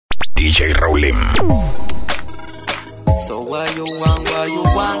DJ Raulin. So what you want, what you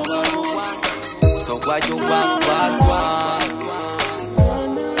want? So what you want, what?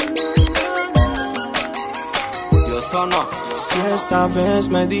 Yo sono. Si esta vez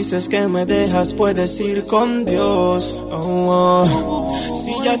me dices que me dejas, puedes ir con Dios.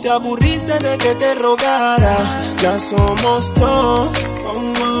 Si ya te aburriste de que te rogara, ya somos dos.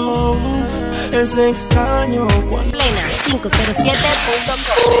 Es extraño cuando Plenas 2k16.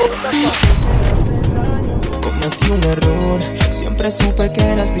 Cometí un error, siempre supe que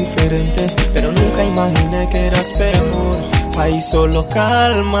eras diferente, pero nunca imaginé que eras peor. Ahí solo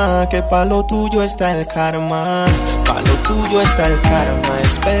calma, que pa' lo tuyo está el karma. Pa' lo tuyo está el karma,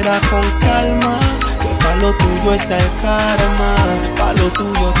 espera con calma, que pa' lo tuyo está el karma. Pa' lo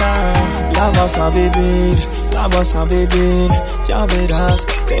tuyo está, la vas a vivir, la vas a vivir. Ya verás,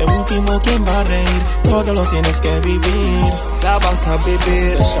 de último quien va a reír, todo lo tienes que vivir. La vas a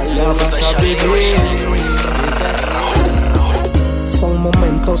vivir, la vas a vivir. Son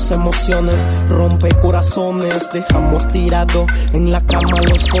momentos, emociones, rompe corazones. Dejamos tirado en la cama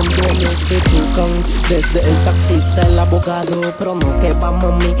los condones. Te tocan desde el taxista, el abogado. Pero no que va,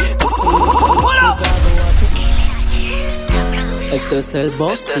 mami, eso no se lo he explicado. Este es el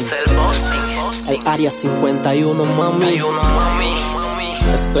Boston, el área 51, mami.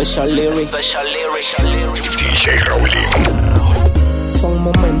 Special lyric. DJ Raulin. Son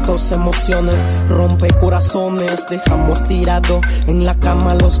momentos, emociones, rompe corazones. Dejamos tirado en la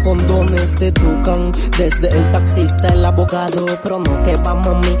cama los condones. Te tocan desde el taxista, el abogado. Pero no que va,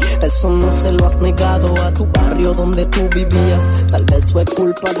 mami, eso no se lo has negado. A tu barrio donde tú vivías, tal vez fue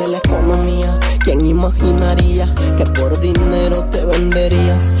culpa de la economía. ¿Quién imaginaría que por dinero te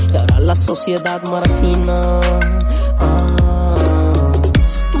venderías? Y ahora la sociedad margina.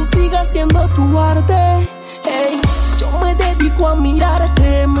 Tú sigas siendo tu arte, hey. Yo me dedico a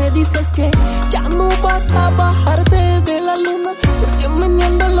mirarte, me dices que ya no vas a bajarte de la luna, porque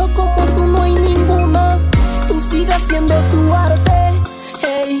meneándolo como tú no hay ninguna. Tú sigas siendo tu arte,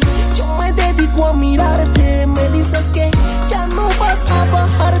 hey. Yo me dedico a mirarte, me dices que ya no vas a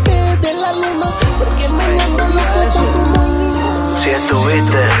bajarte de la luna, porque meneándolo como tú no hay ninguna. Si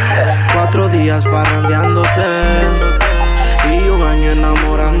estuviste 4 días parrandeándote y un año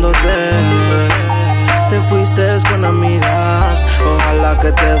enamorándote. Te fuiste con amigas, ojalá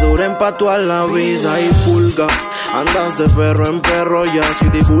que te duren pa' toda la vida. Y pulga, andas de perro en perro ya si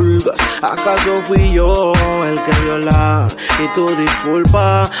divulgas. ¿Acaso fui yo el que viola? Y tu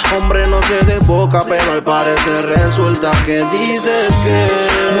disculpa, hombre no sé de boca, pero al parecer resulta que dices que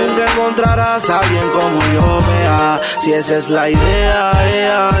nunca encontrarás a alguien como yo, vea. Si esa es la idea,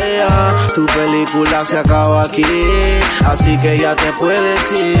 tu película se acaba aquí, así que ya te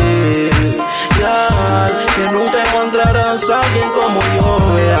puedes ir. Ya, que nunca encontrarás a alguien como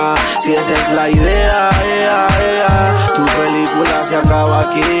yo, vea. Si esa es la idea, tu película se acaba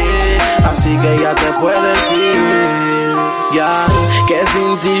aquí, así que ya te puedes ir. Ya, que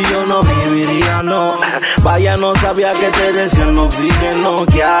sin ti yo no viviría, no. Vaya, no sabía que te decían oxígeno,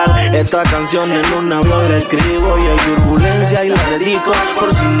 guiar. Esta canción en un avión la escribo y hay turbulencia y la dedico.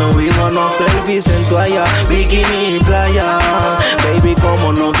 Por si no vivo, no selfies en toalla, bikini y playa. Baby,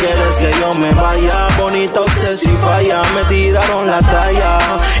 como no quieres que yo me vaya, bonita usted si falla, me tiraron la talla.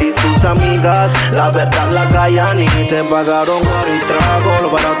 Y tus amigas, la verdad la callan y te pagaron caro y trago. Lo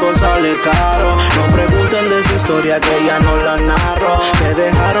barato sale caro, no pregunten de su historia que ya no la narro. Te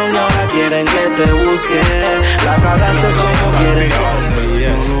dejaron y ahora quieren que te busque. La cagaste como quieres.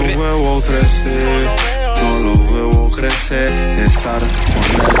 No lo veo crecer, no lo veo crecer. Estar con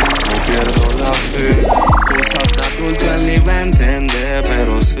él, no pierdo la fe. Cosas de adulto él ni va a entender,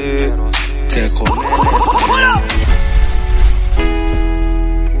 pero sé que con él estaré.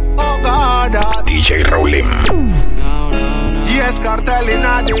 Oh God, DJ Raulin. y es cartel y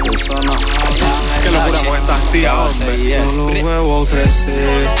nadie. Que locura con estas tías, hombre. No lo veo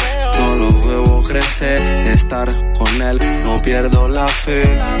crecer, no lo veo crecer. Estar con él, no pierdo la fe.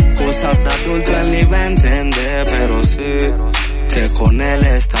 Cosas de adulto él ni va a entender, pero sé que con él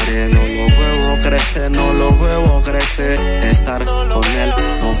estaré. No lo veo crecer, no lo veo crecer. Estar con él,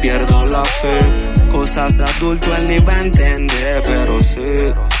 no pierdo la fe. Cosas de adulto él ni va a entender, pero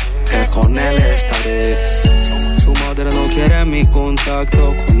sé que con él estaré. Su madre no quiere mi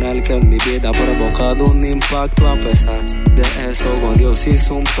contacto con él, que en mi vida ha provocado un impacto. A pesar de eso, con Dios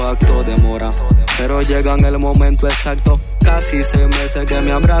hizo un pacto. Demora, pero llega en el momento exacto. Casi 6 meses que mi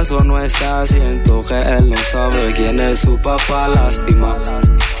abrazo no está. Siento que él no sabe quién es su papá. Lástima,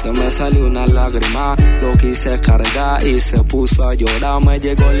 se me salió una lágrima. Lo quise cargar y se puso a llorar. Me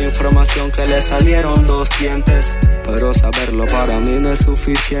llegó la información que le salieron 2 dientes, pero saberlo para mí no es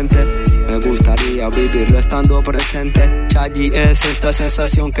suficiente. Me gustaría vivirlo estando presente. Chayi es esta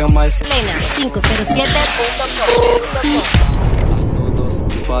sensación que más. Plenas 2k16. Todos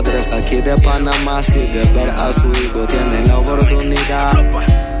mis padres de aquí de Panamá, si de ver a su hijo tienen la oportunidad,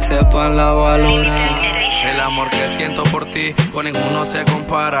 sépanla valorar. El amor que siento por ti con ninguno se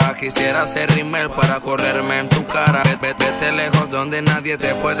compara. Quisiera ser rímel para correrme en tu cara. Vete lejos donde nadie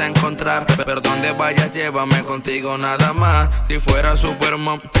te pueda encontrar, pero donde vayas llévame contigo nada más. Si fuera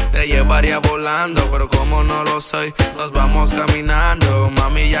Superman te llevaría volando, pero como no lo soy nos vamos caminando.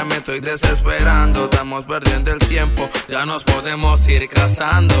 Mami, ya me estoy desesperando, estamos perdiendo el tiempo, ya nos podemos ir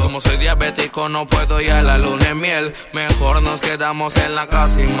casando. Como soy diabético no puedo ir a la luna de miel, mejor nos quedamos en la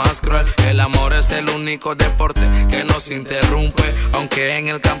casa y más cruel. El amor es el único deporte que nos interrumpe, aunque en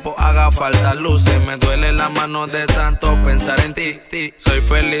el campo haga falta luces. Me duele la mano de tanto pensar en ti. Soy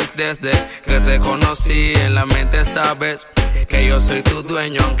feliz desde que te conocí, en la mente sabes que yo soy tu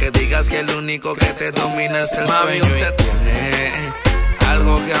dueño, aunque digas que el único que te domina es el sueño. Usted tiene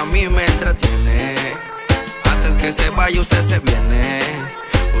algo que a mí me entretiene, antes que se vaya usted se viene.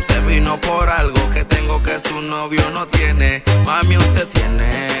 Usted vino por algo que tengo que su novio no tiene. Mami, usted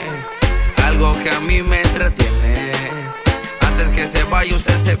tiene algo que a mí me entretiene, antes que se vaya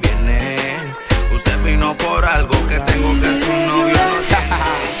usted se viene. Usted vino por algo que tengo que su novio no tiene.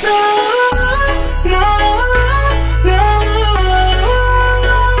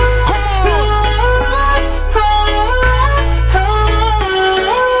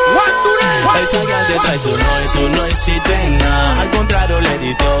 Esa que te traicionó y tú no hiciste nada. Al contrario, le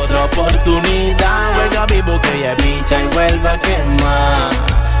diste otra oportunidad. Juega vivo que ella es bicha y vuelve a quemar.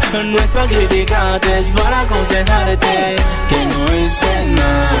 No es para criticarte, es para aconsejarte que no hice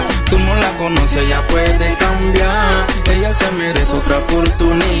nada. Tú no la conoces, ella puede cambiar. Ella se merece otra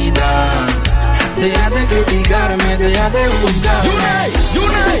oportunidad. Deja de criticarme, deja de juzgarme.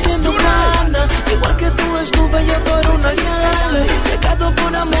 Igual que tú estuve yo por una guial. Secado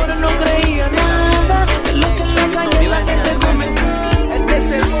por amor no creía nada de lo que en la calle la gente comentaba.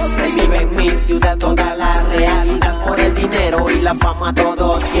 Se vive en mi ciudad toda la realidad. Por el dinero y la fama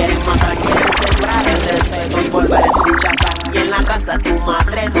todos quieren matar, quieren sembrar el respeto y volver a escuchar. Y en la casa tu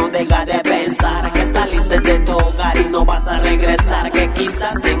madre no deja de pensar que saliste de tu hogar y no vas a regresar. Que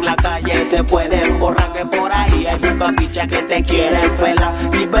quizás en la calle te pueden borrar, que por ahí hay una ficha que te quieren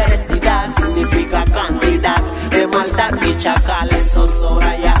pelar. Diversidad significa cantidad de maldad y chacales,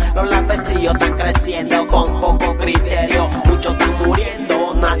 zozobra ya. Los lapecillos están creciendo con poco criterio, muchos están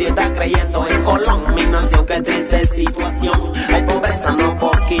muriendo, nadie está creyendo en Colón, mi nación, qué triste situación. Hay pobreza no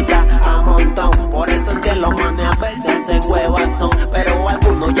poquita, a montón. Por eso es que los manes a veces se huevas son, pero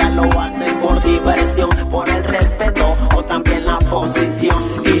algunos ya lo hacen por diversión, por el respeto o también la posición.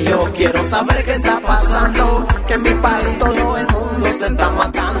 Y yo quiero saber qué está pasando, que en mi país todo el mundo se está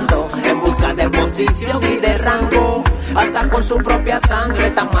matando en busca de posición y de rango, hasta con su propia sangre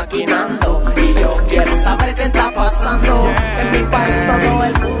están maquinando. Y yo quiero saber qué está pasando, que en mi país todo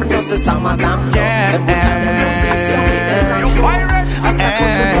el mundo se está matando en busca de posición y de rango, hasta con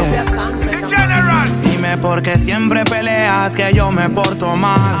su propia sangre están maquinando. Dime por qué siempre peleas que yo me porto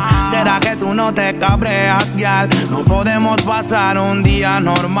mal. ¿Será que tú no te cabreas, gal? No podemos pasar un día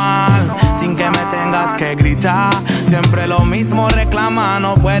normal sin que me tengas que gritar. Siempre lo mismo reclama,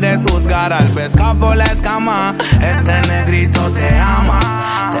 no puedes juzgar al pescado por la escama. Este negrito te ama,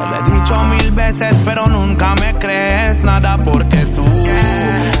 te lo he dicho 1000 veces, pero nunca me crees nada porque tú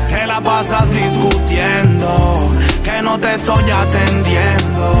te la pasas discutiendo, que no te estoy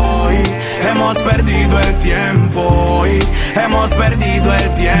atendiendo y hemos perdido el tiempo y hemos perdido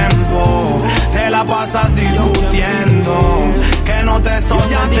el tiempo. Te la pasas discutiendo, que no te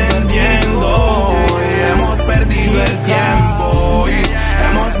estoy atendiendo y hemos perdido el tiempo y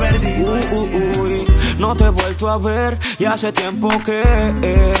hemos perdido el tiempo. No te he vuelto a ver y hace tiempo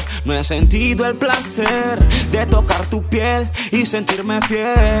que no he sentido el placer de tocar tu piel y sentirme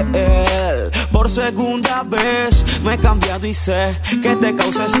fiel. Por segunda vez me he cambiado y sé que te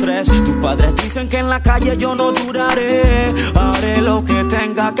causa estrés. Tus padres dicen que en la calle yo no duraré. Haré lo que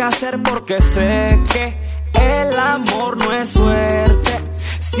tenga que hacer porque sé que el amor no es suerte.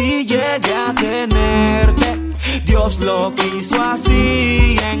 Si llegué a tenerte, Dios lo quiso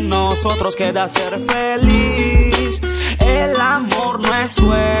así, en nosotros queda ser feliz. El amor no es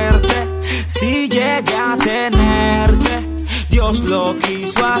suerte, si llegué a tenerte, Dios lo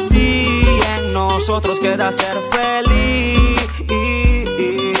quiso así, en nosotros queda ser feliz.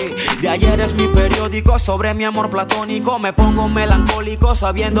 De ayer es mi periódico. Sobre mi amor platónico me pongo melancólico,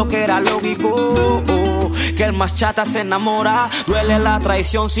 sabiendo que era lógico que el más chata se enamora. Duele la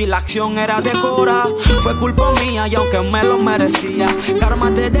traición si la acción era de Cora. Fue culpa mía y aunque me lo merecía, karma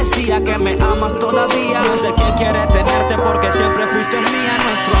te decía que me amas todavía. No es de que quiere tenerte porque siempre fuiste mía.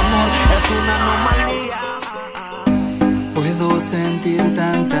 Nuestro amor es una anomalía. Puedo sentir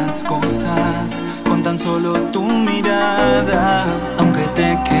tantas cosas con tan solo tu mirada, aunque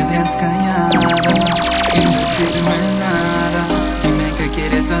te quedes callada sin decirme nada. Dime qué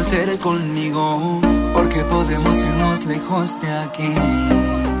quieres hacer conmigo, porque podemos irnos lejos de aquí.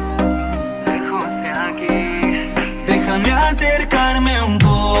 Lejos de aquí. Déjame acercarme un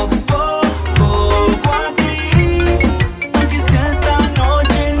poco a ti, aunque sea esta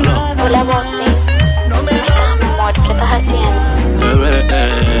noche nada. Hola, Bondi. No me ¿Estás, amor? ¿Qué estás haciendo? Bebé,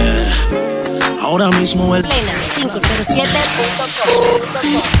 ahora mismo el Plenas 2k16.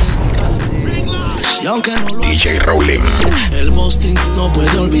 y aunque no lo DJ Raulin. el Boston no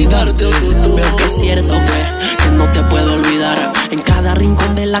puede olvidarte. Veo que es cierto que no te puedo olvidar. En cada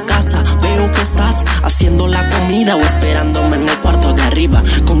rincón de la casa veo que estás haciendo la comida o esperándome en el cuarto de arriba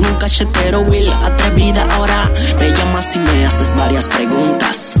con un cachetero Will atrevida. Ahora me llamas y me haces varias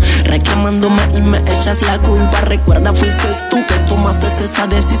preguntas, reclamándome y me echas la culpa. Recuerda, fuiste tú que tomaste esa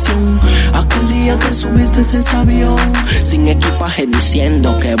decisión aquel día que subiste ese avión sin equipaje,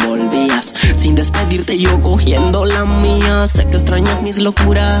 diciendo que volvías sin despedirte, yo cogiendo la mía. Sé que extrañas mis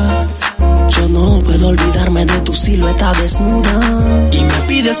locuras. Yo no puedo olvidarme de tu silueta desnuda y me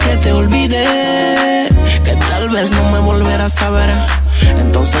pides que te olvide, que tal vez no me volverás a ver.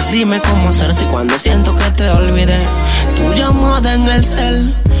 Entonces dime cómo hacer si cuando siento que te olvidé, tu llamada en el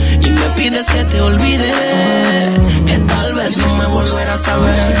cel y me pides que te olvide, que tal vez no me volverás a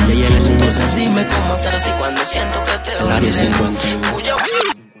ver. Entonces dime cómo hacer si cuando siento que te olvidé, tu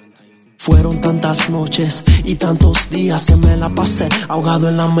llamada. Fueron tantas noches y tantos días que me la pasé ahogado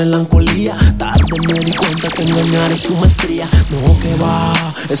en la melancolía. Tarde me di cuenta que engañar es tu maestría. No, que va,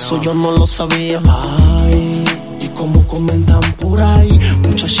 eso yo no lo sabía. Ay, y como comentan por ahí,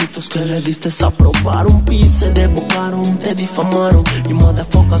 muchachitos que le diste a probar un pis, se desbocaron, te difamaron, y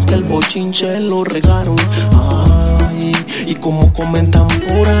motherfuckers que el bochinche lo regaron. Ay, y como comentan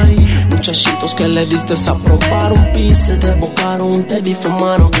por ahí, muchachitos que le diste a probar un pis, se desbocaron, te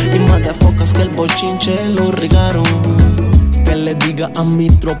difamaron, y motherfuckers que el bochinche lo regaron. Que le diga a mi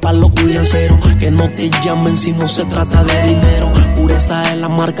tropa los culiaceros que no te llamen si no se trata de dinero. Pureza es la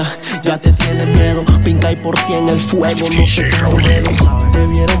marca, ya te tiene miedo. Pinca y por ti en el fuego, no se te olvido. Te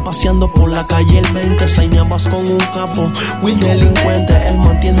vieron paseando por la calle el 20, sañabas con un capo, Will delincuente. Él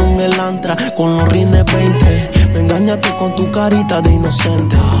mantiene un elantra con los rines 20. Me engañaste con tu carita de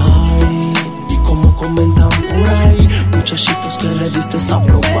inocente. Ay, y como comentan por ahí, muchachitos que le diste a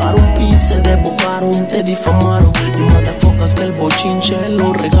probar un pis, se desbocaron, te difamaron, y motherfuckers que el bochinche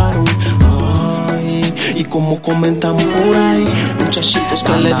lo regaron. Ay, y como comentan por ahí, muchachitos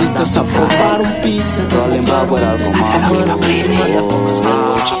que le diste a probar un pis, se desbocaron, te difamaron, y motherfuckers que el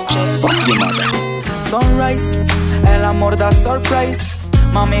bochinche lo regaron. Sunrise, el amor da surprise.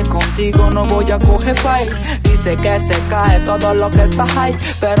 Mami, contigo no voy a coger fight. Dice que se cae todo lo que está high,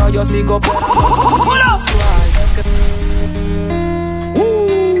 pero yo sigo por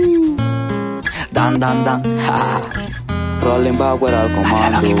Dan, Rolling backward al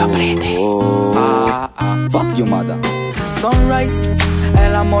comando. Fuck you, mother. Sunrise,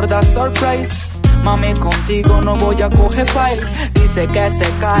 el amor da surprise. Mami, contigo no voy a coger fight. Dice que se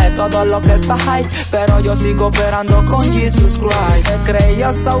cae todo lo que está high, pero yo sigo operando con Jesus Christ. Me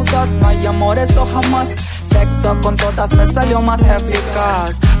creías audaz, no hay amor, eso jamás. Sexo con todas me salió más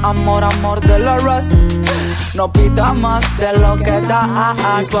eficaz. Amor, amor de la rust. No pida más de lo que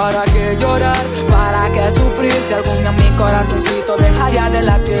das. ¿Para qué llorar? ¿Para qué sufrir? Si algún día mi corazoncito dejaría de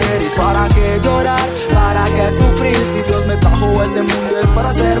latir. ¿Para qué llorar? ¿Para qué sufrir? Si Dios me trajo a este mundo es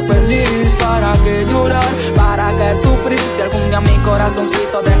para ser feliz. ¿Para qué llorar? ¿Para qué sufrir? Si algún día mi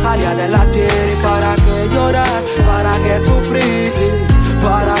corazoncito dejaría de latir. ¿Para qué llorar? ¿Para qué sufrir?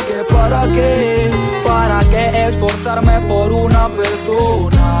 ¿Para qué? ¿Para qué? ¿Para qué esforzarme por una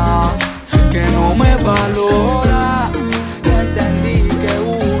persona que no me valora? Entendí que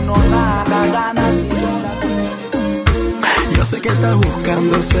uno nada gana si llora. Yo sé que estás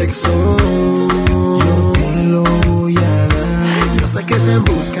buscando sexo, yo te lo voy a dar. Yo sé que te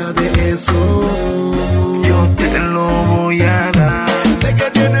busca de eso, yo te lo voy a dar. Sé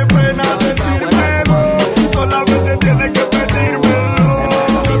que tienes pena decírmelo, solamente tienes que pedírmelo.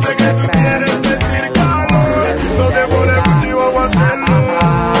 Yo sé que tú quieres sentir calor, no demores mucho y vamos a hacerlo.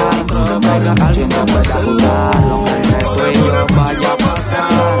 Alguien que pueda juzgar lo que tú y yo vayamos a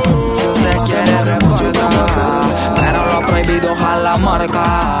hacer.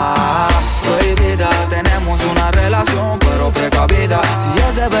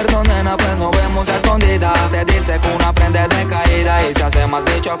 prende de caída y se hace más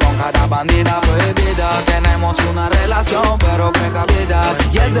bicho con cada bandida prohibida. Tenemos una relación pero precavida.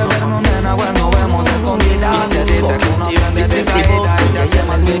 Si es de vernos nena, pues nos vemos escondidas. Se dice que uno prende de caída y se hace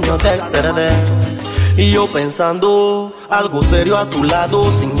más bicho y yo pensando algo serio a tu lado,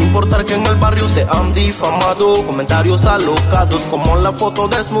 sin importar que en el barrio te han difamado. Comentarios alocados como la foto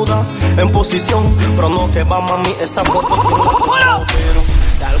desnuda en posición, pero no que va mami esa foto que no tomo, pero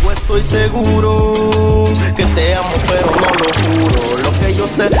de algo estoy seguro, que te amo pero no lo juro. Lo que yo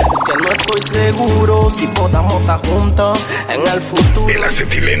sé es que no estoy seguro si podamos estar juntos en el futuro. El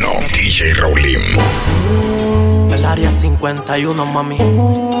acetileno DJ Raulin. El área 51 mami.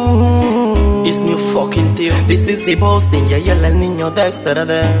 It's new fucking tío. This is the Boston, y él el niño Dexter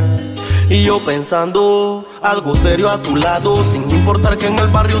de. Y yo pensando algo serio a tu lado, sin importar que en el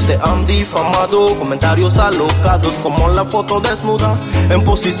barrio te han difamado. Comentarios alocados como la foto desnuda en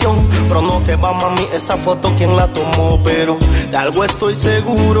posición, pero no que va mami esa foto quién la tomó. Pero de algo estoy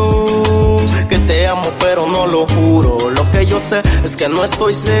seguro, que te amo pero no lo juro. Lo que yo sé es que no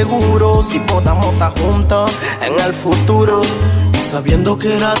estoy seguro si podamos estar juntos en el futuro. Sabiendo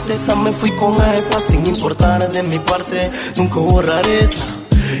que era esa me fui con esa, sin importar de mi parte, nunca hubo rareza.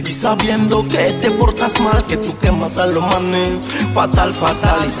 Y sabiendo que te portas mal, que tú quemas a los manes, fatal,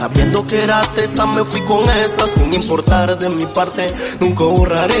 fatal. Y sabiendo que era esa me fui con esa, sin importar de mi parte, nunca hubo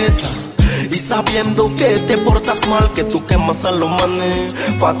rareza. Y sabiendo que te portas mal, que tú quemas a los manes,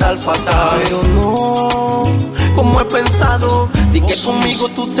 fatal, fatal. Pero no, como he pensado, di que conmigo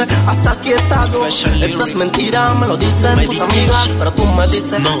tú te has aquietado. Esta es mentira, me lo dicen tus amigas, pero tú me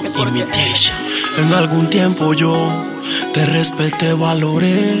dices no que imitation. En algún tiempo yo te respeté,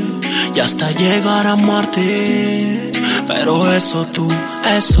 valoré y hasta llegar a amarte. Pero eso tú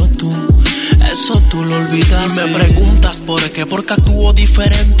lo olvidaste. Y me preguntas por qué, porque actúo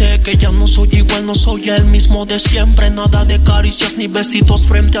diferente, que ya no soy igual, no soy el mismo de siempre. Nada de caricias ni besitos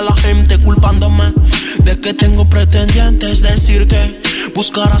frente a la gente, culpándome de que tengo pretendientes. Decir que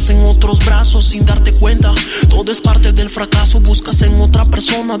buscarás en otros brazos sin darte cuenta, todo es parte del fracaso. Buscas en otra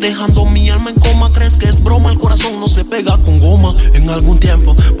persona, dejando mi alma en coma. Crees que es broma, el corazón no se pega con goma. En algún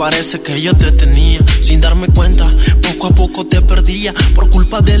tiempo parece que yo te tenía, sin darme cuenta, poco a poco te perdía. Por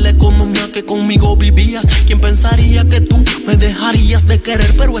culpa de la economía que conmigo vivías, ¿quién pensaría que tú me dejarías de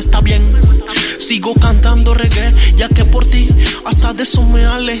querer? Pero está bien, sigo cantando reggae, ya que por ti hasta de eso me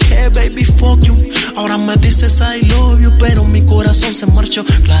alejé. Baby, fuck you. Ahora me dices I love you, pero mi corazón se marchó.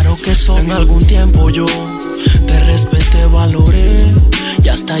 Claro que soy. En algún tiempo yo te respeté, valoré y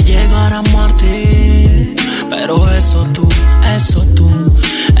hasta llegar a amarte. Pero eso tú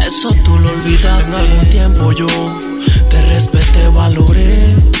lo olvidaste. En algún tiempo yo te respeté,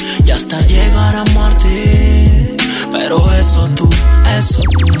 valoré y hasta llegar a amarte. Pero eso tú. A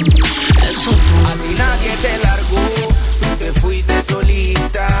ti nadie te largó, tú te fuiste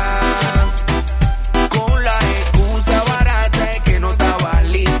solita, con la excusa barata de que no estabas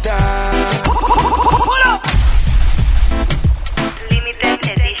lista. Limited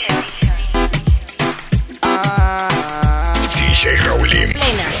Edition. DJ Raulin.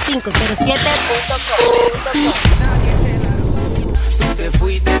 Plenas 2k16. Tú te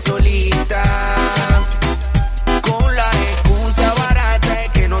fuiste solita, con la excusa barata de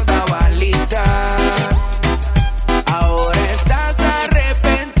que no estabas lista. Ahora estás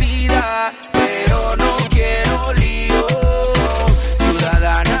arrepentida, pero no quiero lío.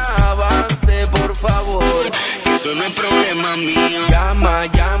 Ciudadana, avance por favor, eso no es problema mío. Llama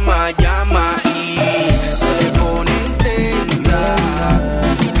y se pone intensa.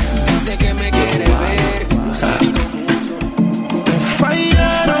 Dice que me quiere ver. Te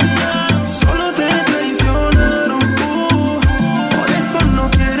fallaron, solo te traicionaron. Por eso no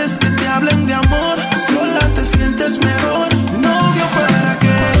quieres que te hablen de amor, sola te sientes mejor. Novio para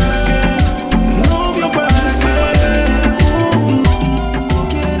qué, novio para qué. No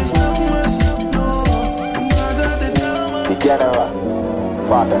quieres nada más, no, nada te llama.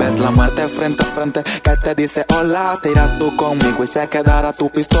 Ves la muerte frente a frente que te dice hola, tiras tú conmigo y se quedará tu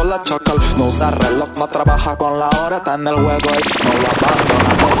pistola. Chacal, no usa reloj, no trabaja con la hora, está en el juego y no lo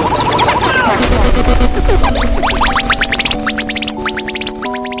abandona.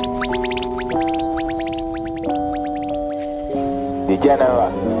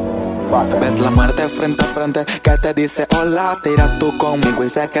 Ves la muerte frente a frente que te dice hola, tiras tú conmigo y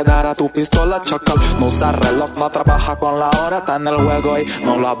se quedará tu pistola. Chacal, no usa reloj, no trabaja con la hora, está en el juego y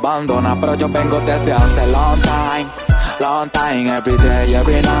no lo abandona. Pero yo vengo desde hace long time, every day,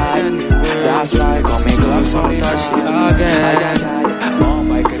 every night. That's right, con mi Glock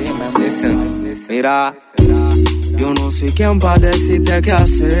bomba y crimen. Listen, mira, yo no soy quien para decirte qué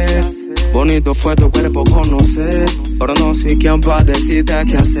hacer. Bonito fue tu cuerpo conocer, pero no soy quien para decirte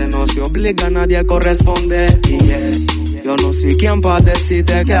qué hacer. No se obliga a nadie a corresponder. Yeah. Yo no soy quien para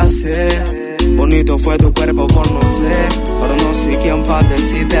decirte qué hacer. Bonito fue tu cuerpo conocer, pero no soy quien para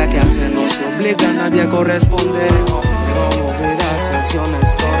decirte qué hacer. No se obliga a nadie a corresponder. Tengo movidas,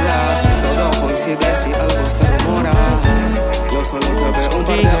 acciones, torras. Todo coincide si algo se rumora. Yo solo te veo un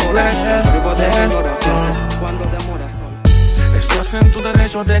par de horas. Grupo de señoras, ¿qué haces cuando demoras? Estás en tu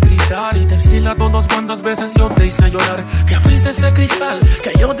derecho de gritar y te exila todos cuantas veces yo te hice llorar. Que fuiste ese cristal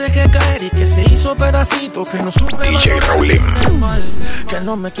que yo dejé caer y que se hizo pedacito, que no supe DJ Raulin. Que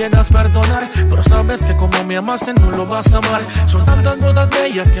no me quieras perdonar, pero sabes que como me amaste no lo vas a amar. Son tantas cosas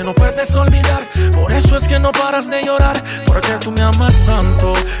bellas que no puedes olvidar. Por eso es que no paras de llorar, porque tú me amas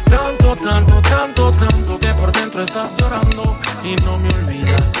tanto, tanto, tanto, tanto, tanto, que por dentro estás llorando y no me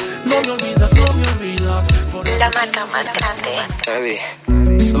olvidas. No me olvidas, no me olvidas. La marca más grande. Baby,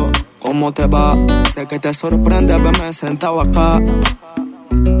 ¿cómo te va? Sé que te sorprende verme sentado acá.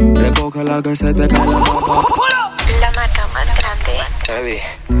 Recoge la que se te cae la baba. La marca más grande. Baby,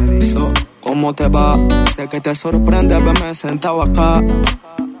 ¿cómo te va? Sé que te sorprende verme sentado acá.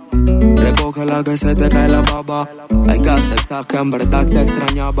 Recoge la que se te cae la baba. Hay que aceptar que en verdad te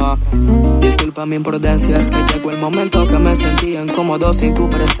extrañaba. Disculpa mi imprudencia, es que llegó el momento que me sentí incómodo sin tu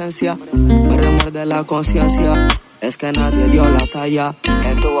presencia. Me remuerde la conciencia, es que nadie dio la talla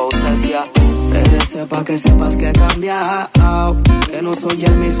en tu ausencia. Regrese pa' que sepas que he cambiado, que no soy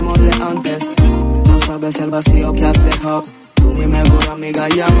el mismo de antes. No sabes el vacío que has dejado. Tú mi mejor amiga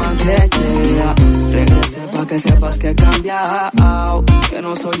y amante, yeah. Regrese pa' que sepas que he cambiado, que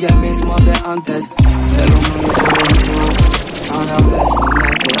no soy el mismo de antes. Te lo mando por ahora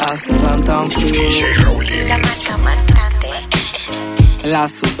bésame que hace tan frío. DJ Raulin. La marca más grande. La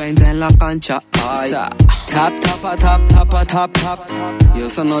sub-20 en la cancha, ay. Tap, tap, tap, tap, tap, tap. Yo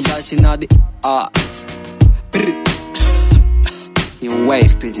sono dacinadi, New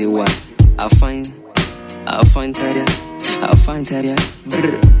wave, pity one. I find Teria,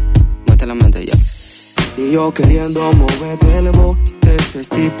 mete la mente ya. Y yo queriendo moverte el bote, se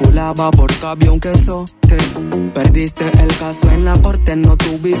estipulaba porque había un quesote. Perdiste el caso en la corte, no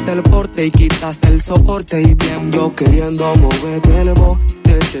tuviste el porte y quitaste el soporte. Y bien, yo queriendo moverte el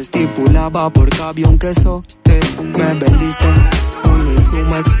bote, se estipulaba porque había un quesote. Me vendiste un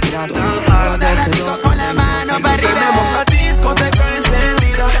insumo expirado. Toda la disco con la mano para arriba. Tenemos la discoteca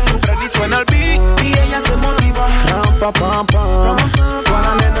encendida. Y suena el beat y ella se motiva. Pam, pam, pam, pam. Toda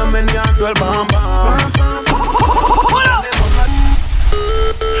la nena meneando el bam, bam.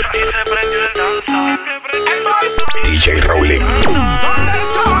 Y se prendió el danza. DJ Raulin.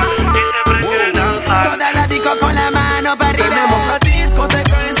 Toda la disco con la mano para arriba. Tenemos la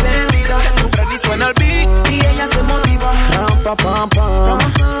discoteca encendida. Y suena el beat y ella se motiva. Pam, pam, pam.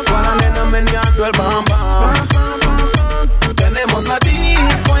 Toda la nena meneando el bam, bam. Tenemos la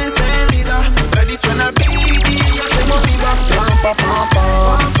disco encendida. Ready suena el beat y ella se motiva. Pam, pam,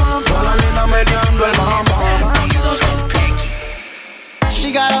 pam. Toda la nena meneando el bam, bam.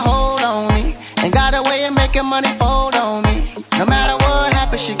 She got a hold on me and got a way of making money fold on me. No matter what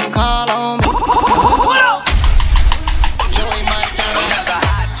happens, she can call on me. Joey Montana. Another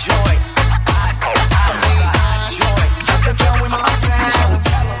hot joy. Hot joy. Drop the Joey Montana.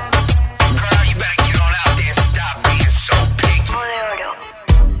 Girl, you better get on out there and stop being so picky.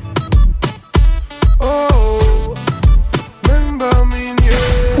 Oh, remember me, yeah.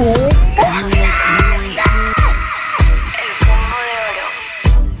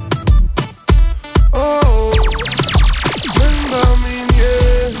 Oh, remember me, yeah.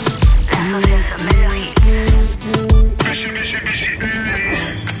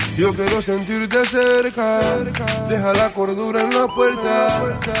 Yo quiero sentirte cerca, deja la cordura en la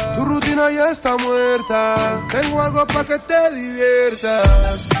puerta. Tu rutina ya está muerta, tengo algo pa' que te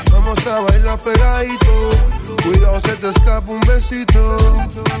diviertas. Vamos a bailar pegadito, cuidado se te escapa un besito.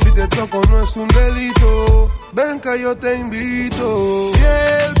 Si te toco no es un delito, ven que yo te invito.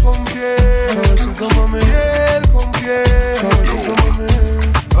 Piel con piel, suavecito mami, piel con piel, suavecito mami.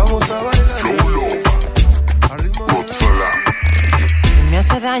 Vamos a bailar al ritmo de Si me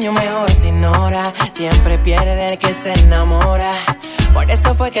hace daño mejor sin hora, siempre pierde el que se enamora. Por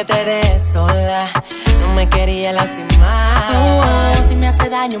eso fue que te dejé sola, no me quería lastimar. Si me hace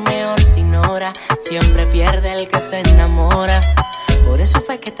daño mejor sin hora, siempre pierde el que se enamora. Por eso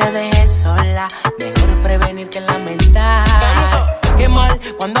fue que te dejé sola, mejor prevenir que lamentar. Qué mal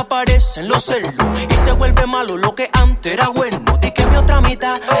cuando aparecen los celos y se vuelve malo lo que antes era bueno. Di que mi otra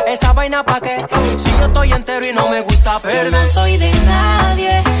mitad, esa vaina pa' qué, si yo estoy entero y no me gusta perder. Yo no soy de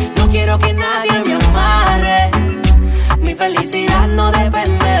nadie, no quiero que nadie me amarre. Mi felicidad no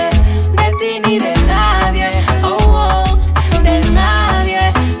depende de ti ni de nadie, oh, oh, de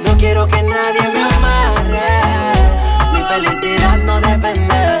nadie. No quiero que nadie me amarre. Mi felicidad no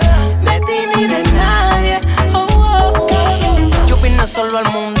depende de ti ni de nadie, oh, oh. Yo vine solo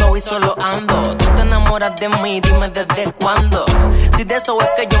al mundo y solo ando. Tú te enamoras de mí, dime desde cuándo. Si de eso es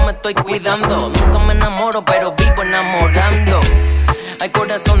que yo me estoy cuidando. Nunca me enamoro, pero vivo enamorando. Hay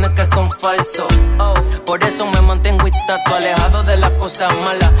corazones que son falsos, oh, por eso me mantengo intacto, alejado de las cosas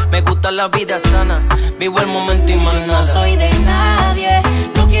malas. Me gusta la vida sana, vivo el momento y más nada. Yo no soy de nadie,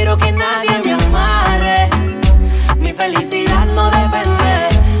 no quiero que nadie me amarre. Mi felicidad no depende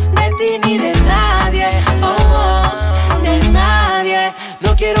de ti ni de nadie, oh, oh, de nadie.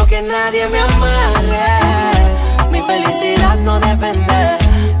 No quiero que nadie me amarre. Mi felicidad no depende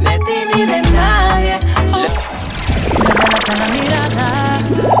de ti ni de nadie, oh. La mirada,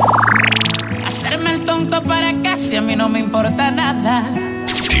 hacerme el tonto para casi a mí no me importa nada.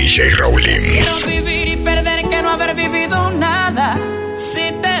 DJ Raulin. Quiero vivir y perder que no haber vivido nada.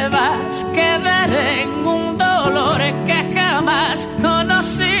 Si te vas, quedaré en un dolor que jamás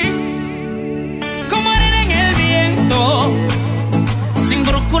conocí. Como arena en el viento, sin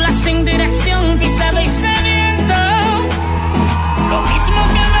brújula, sin dirección, pisado y sediento. Lo mismo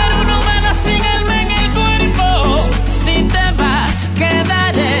que ver un humano sin alma en el cuerpo. Si te vas,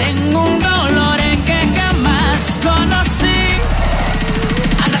 quedaré en un dolor que jamás conocí.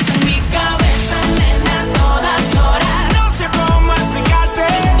 Andas en mi cabeza, nena, a todas horas. No sé cómo explicarte.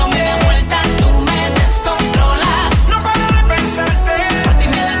 Cuando me da vuelta, tú me descontrolas. No paro de pensarte. Por ti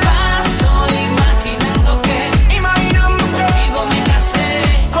me da el paso, imaginando que contigo me casé.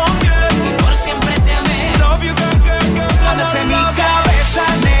 Con quién. Y por siempre te amé. Love you, girl, girl, girl. Andas en mi cabeza,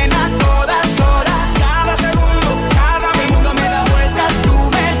 nena, a todas horas. Cada segundo, cada minuto me da vueltas, tú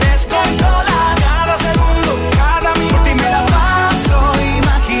me descontrolas. Cada segundo, cada minuto. Por ti me la paso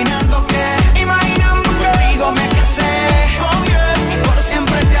imaginando que contigo me casé. Con quién. Y por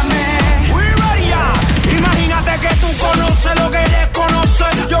siempre te amé. We ready, yeah. Imagínate que tú conoces lo que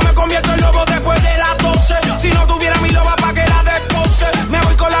desconoces. Yo me convierto en lobo después de las 12. Si no tuviera mi loba pa' que la despose, me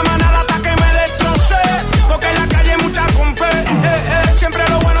voy con la manada hasta que me destroce. Porque en la calle hay mucha compe, siempre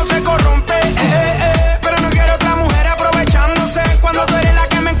lo bueno se corrompe, pero no quiero otra mujer aprovechándose. Cuando tú eres la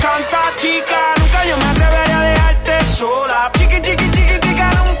que me encanta, chica, nunca yo me atrevería a dejarte sola. Chiqui, chiqui, chiqui, chica,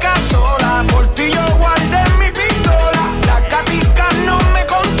 nunca sola. Por ti yo guardé mi pistola. Las gaticas no me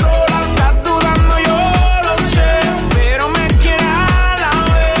controlan. Estás dudando, yo lo sé, pero me quieres a la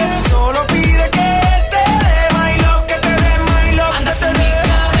vez. Solo pide que te dé my love, que te dé my love. Andas en mi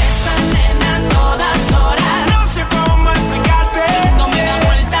cabeza, nena, a todas horas. No sé cómo explicarte. Cuando me da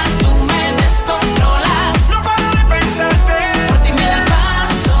vuelta, tú me descontrolas. No paro de pensarte. Por ti me la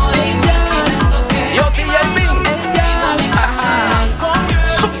paso imaginando que Yo, DJ Bin, contigo me casé.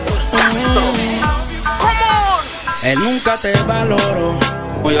 Él nunca te valoró,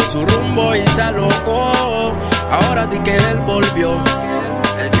 cogió su rumbo y se alocó. Ahora di que él volvió.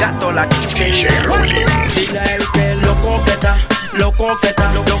 el gato la quince. DJ Raulin. Dile a él que loco que está, loco que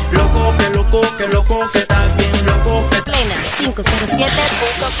está, loco que está, bien loco que está. Plenas 2k16.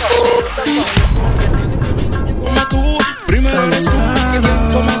 Como tú, primero eres tú,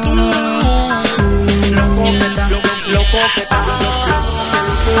 como tú. Loco que está, loco que está,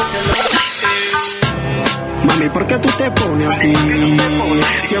 Mami, ¿por qué tú te pones así?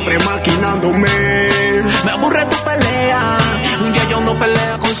 Siempre maquinándome. Me aburre tu pelea, un día yo no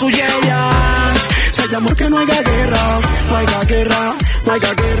pelea con su yeya. Se amor que no haya guerra, no haya guerra, no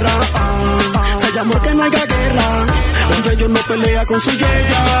haya guerra. Se amor que no haya guerra, un día yo no pelea con su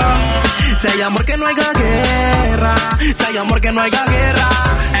yeya. Se amor que no haya guerra, se amor que no haya guerra.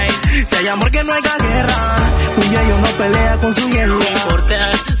 Se amor que no haya guerra, un día yo no pelea con su yeya. Por qué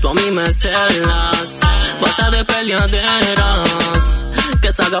tú a mí me celas, basta de peleaderas.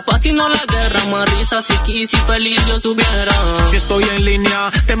 Que salga paz y no la guerra, más risa si quise y feliz yo estuviera. Si estoy en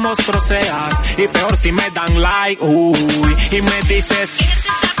línea, te mostro seas. Y peor si me dan like, uy. Y me dices,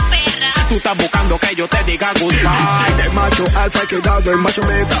 tú estás buscando que yo te diga goodbye. De macho alfa he quedado en macho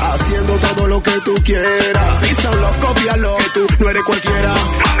meta, haciendo todo lo que tú quieras. Peace and love, cópialo, que tú no eres cualquiera.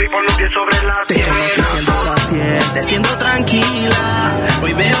 Mami, pon los pies sobre la Te conocí siendo paciente, siendo tranquila.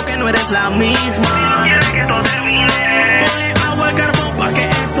 Hoy veo que no eres la misma. ¿Quieres que todo termine? Ponle agua al carbón pa' que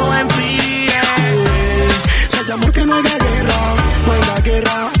esto enfríe. Se amor que no haya guerra, no haya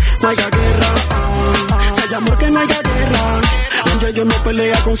guerra, no haya guerra. Se amor que no haya guerra, un día yo no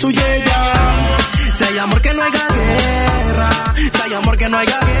pelea con su yeya. Si hay amor que no haya guerra, si hay amor que no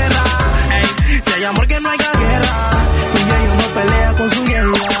haya guerra, si hay amor que no haya guerra, un día yo no pelea con su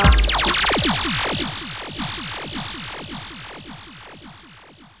guerra.